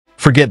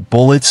Forget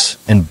bullets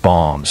and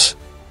bombs.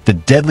 The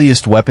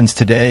deadliest weapons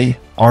today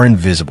are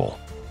invisible.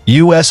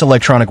 U.S.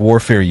 electronic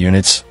warfare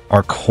units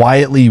are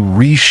quietly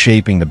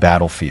reshaping the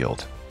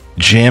battlefield,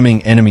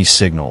 jamming enemy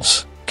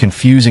signals,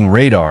 confusing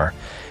radar,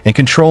 and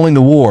controlling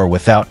the war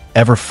without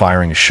ever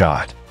firing a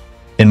shot.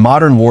 In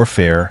modern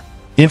warfare,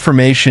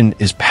 information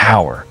is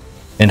power,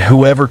 and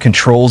whoever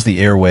controls the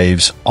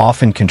airwaves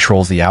often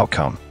controls the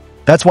outcome.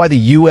 That's why the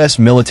U.S.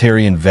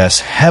 military invests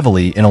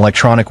heavily in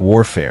electronic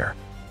warfare.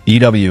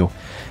 EW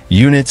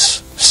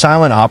units,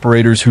 silent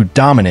operators who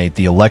dominate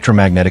the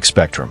electromagnetic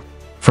spectrum,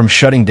 from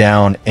shutting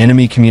down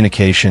enemy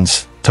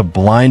communications to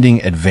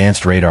blinding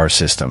advanced radar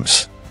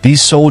systems.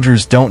 These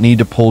soldiers don't need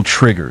to pull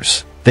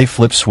triggers, they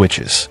flip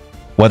switches.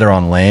 Whether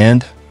on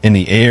land, in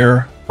the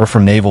air, or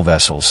from naval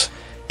vessels,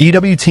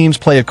 EW teams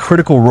play a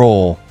critical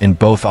role in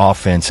both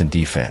offense and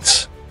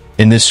defense.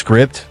 In this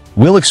script,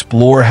 we'll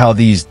explore how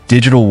these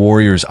digital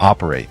warriors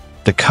operate,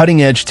 the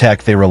cutting-edge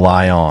tech they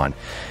rely on,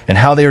 and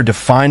how they are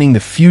defining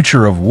the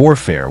future of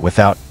warfare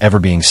without ever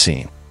being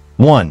seen.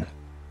 1.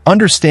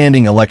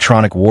 Understanding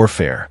electronic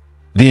warfare,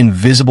 the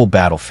invisible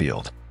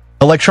battlefield.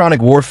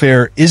 Electronic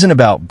warfare isn't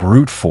about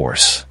brute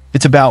force.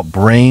 It's about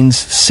brains,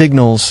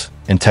 signals,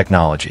 and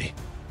technology.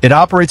 It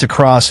operates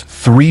across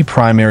 3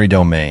 primary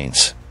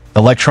domains: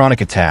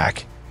 electronic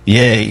attack,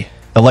 EA,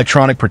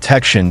 electronic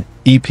protection,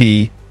 EP,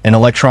 and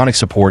electronic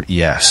support,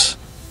 ES.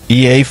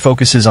 EA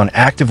focuses on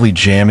actively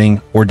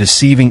jamming or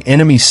deceiving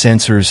enemy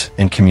sensors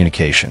and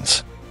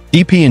communications.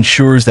 EP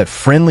ensures that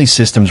friendly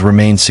systems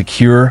remain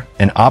secure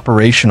and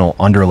operational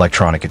under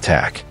electronic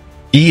attack.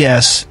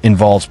 ES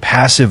involves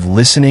passive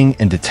listening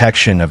and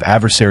detection of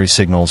adversary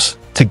signals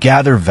to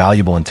gather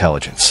valuable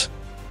intelligence.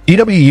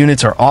 EW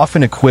units are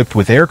often equipped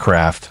with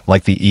aircraft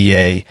like the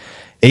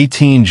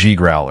EA-18G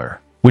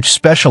Growler, which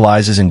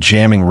specializes in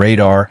jamming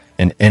radar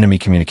and enemy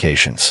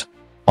communications.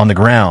 On the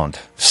ground,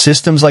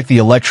 systems like the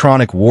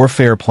Electronic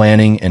Warfare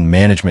Planning and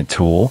Management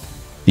Tool,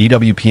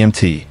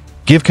 EWPMT,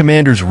 give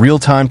commanders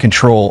real-time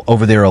control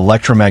over their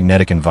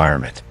electromagnetic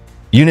environment.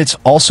 Units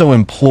also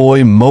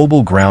employ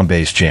mobile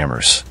ground-based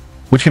jammers,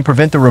 which can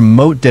prevent the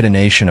remote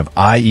detonation of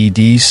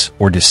IEDs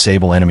or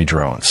disable enemy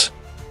drones.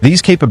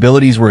 These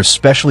capabilities were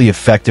especially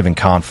effective in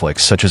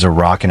conflicts such as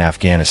Iraq and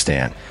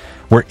Afghanistan,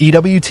 where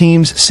EW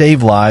teams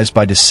save lives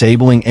by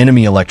disabling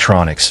enemy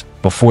electronics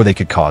before they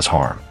could cause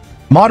harm.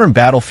 Modern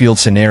battlefield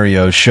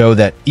scenarios show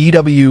that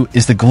EW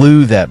is the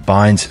glue that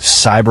binds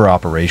cyber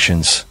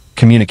operations,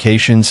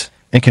 communications,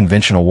 and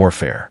conventional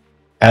warfare.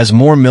 As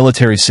more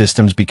military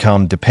systems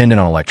become dependent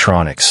on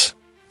electronics,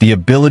 the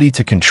ability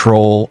to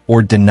control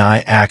or deny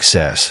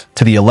access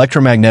to the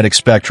electromagnetic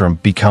spectrum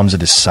becomes a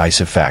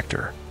decisive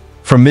factor.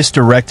 From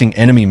misdirecting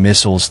enemy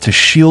missiles to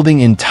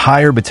shielding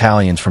entire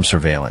battalions from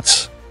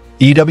surveillance,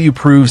 EW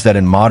proves that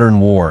in modern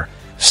war,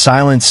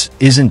 silence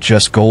isn't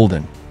just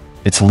golden,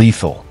 it's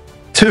lethal.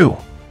 2.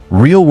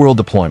 Real-world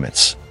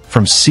deployments,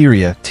 from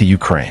Syria to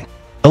Ukraine.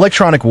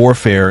 Electronic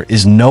warfare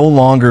is no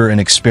longer an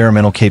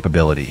experimental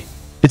capability.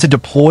 It's a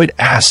deployed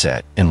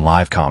asset in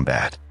live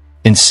combat.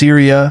 In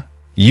Syria,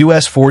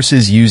 U.S.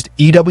 forces used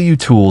EW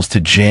tools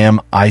to jam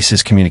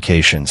ISIS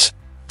communications,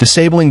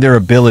 disabling their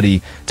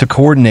ability to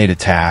coordinate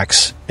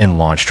attacks and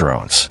launch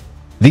drones.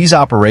 These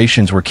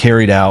operations were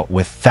carried out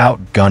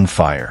without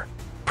gunfire,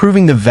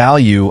 proving the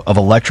value of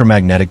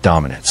electromagnetic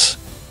dominance.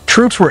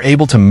 Troops were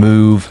able to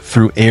move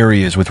through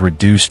areas with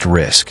reduced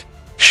risk,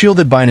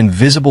 shielded by an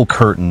invisible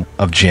curtain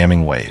of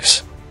jamming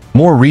waves.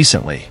 More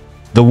recently,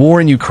 the war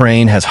in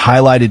Ukraine has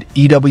highlighted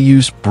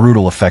EW's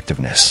brutal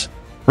effectiveness.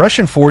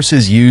 Russian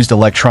forces used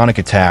electronic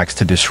attacks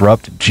to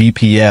disrupt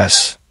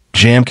GPS,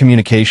 jam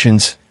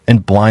communications,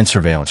 and blind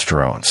surveillance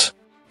drones.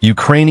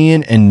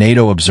 Ukrainian and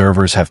NATO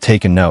observers have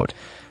taken note,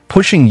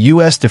 pushing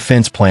U.S.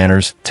 defense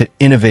planners to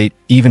innovate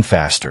even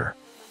faster.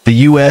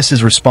 The U.S.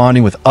 is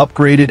responding with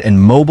upgraded and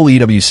mobile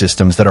EW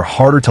systems that are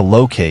harder to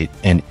locate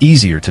and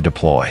easier to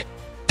deploy.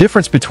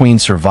 Difference between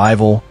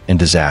survival and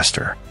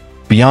disaster.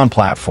 Beyond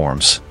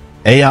platforms,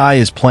 AI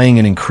is playing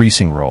an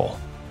increasing role.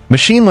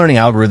 Machine learning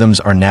algorithms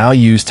are now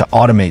used to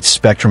automate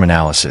spectrum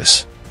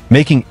analysis,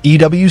 making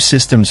EW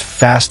systems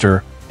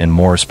faster and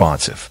more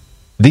responsive.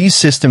 These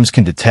systems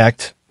can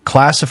detect,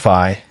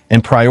 classify,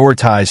 and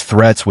prioritize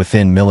threats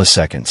within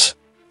milliseconds,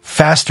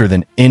 faster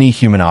than any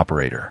human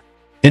operator.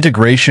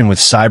 Integration with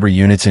cyber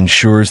units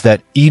ensures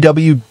that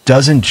EW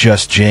doesn't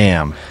just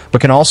jam,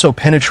 but can also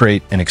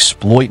penetrate and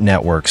exploit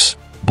networks,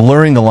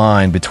 blurring the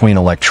line between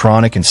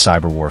electronic and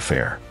cyber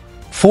warfare.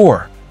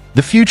 4.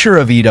 The future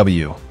of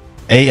EW: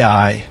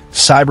 AI,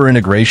 cyber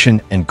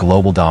integration, and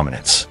global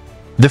dominance.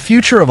 The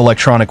future of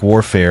electronic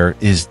warfare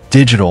is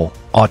digital,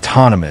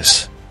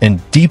 autonomous, and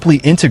deeply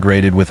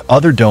integrated with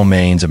other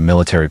domains of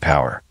military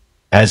power.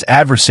 As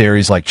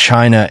adversaries like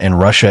China and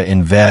Russia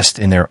invest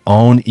in their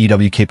own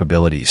EW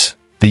capabilities,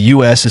 the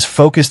U.S. is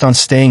focused on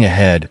staying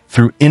ahead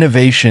through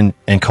innovation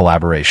and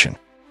collaboration.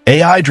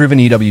 AI-driven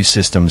EW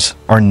systems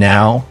are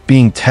now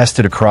being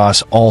tested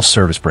across all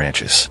service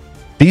branches.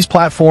 These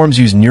platforms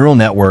use neural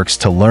networks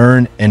to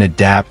learn and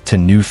adapt to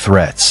new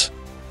threats,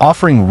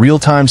 offering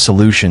real-time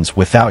solutions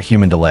without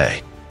human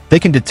delay. They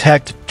can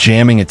detect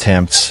jamming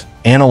attempts,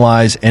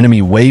 analyze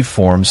enemy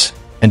waveforms,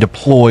 and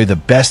deploy the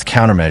best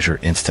countermeasure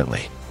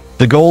instantly.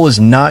 The goal is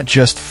not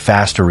just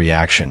faster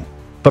reaction,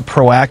 but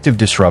proactive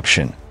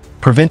disruption,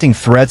 preventing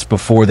threats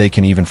before they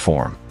can even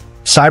form.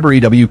 Cyber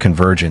EW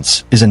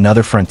convergence is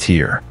another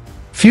frontier.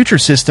 Future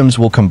systems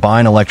will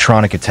combine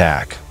electronic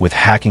attack with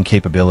hacking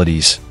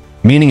capabilities,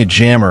 meaning a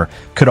jammer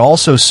could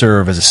also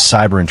serve as a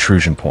cyber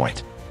intrusion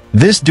point.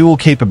 This dual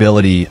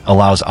capability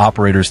allows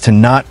operators to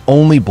not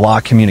only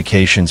block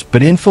communications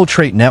but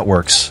infiltrate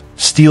networks,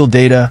 steal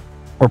data,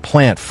 or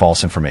plant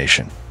false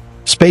information.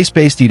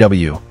 Space-based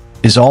EW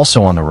is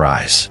also on the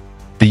rise.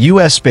 The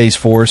U.S. Space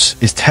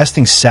Force is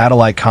testing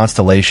satellite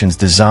constellations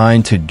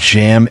designed to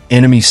jam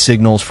enemy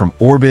signals from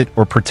orbit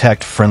or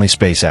protect friendly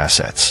space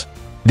assets.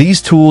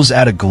 These tools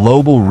add a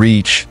global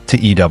reach to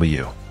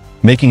EW,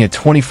 making it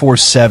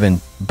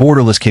 24/7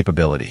 borderless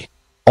capability.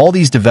 All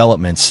these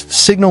developments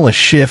signal a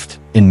shift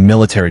in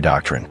military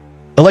doctrine.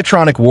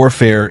 Electronic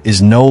warfare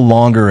is no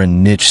longer a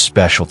niche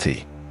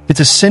specialty. It's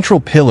a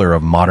central pillar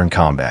of modern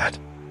combat.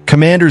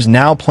 Commanders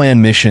now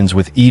plan missions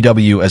with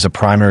EW as a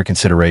primary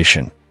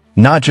consideration,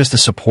 not just a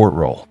support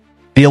role.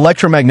 The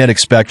electromagnetic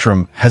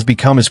spectrum has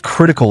become as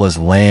critical as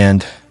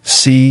land,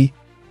 sea,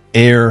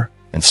 air,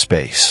 and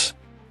space.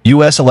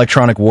 U.S.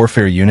 electronic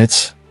warfare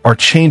units are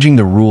changing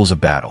the rules of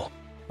battle.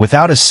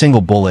 Without a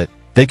single bullet,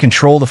 they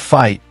control the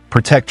fight,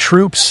 protect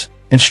troops,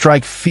 and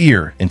strike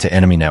fear into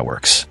enemy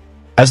networks.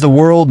 As the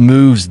world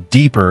moves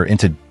deeper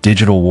into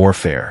digital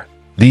warfare,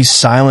 these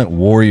silent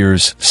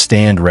warriors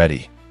stand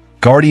ready.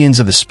 Guardians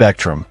of the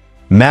spectrum,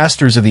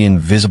 masters of the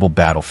invisible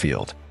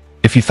battlefield.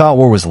 If you thought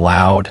war was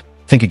loud,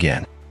 think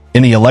again.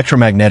 In the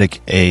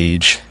electromagnetic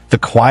age, the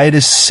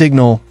quietest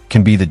signal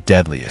can be the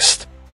deadliest.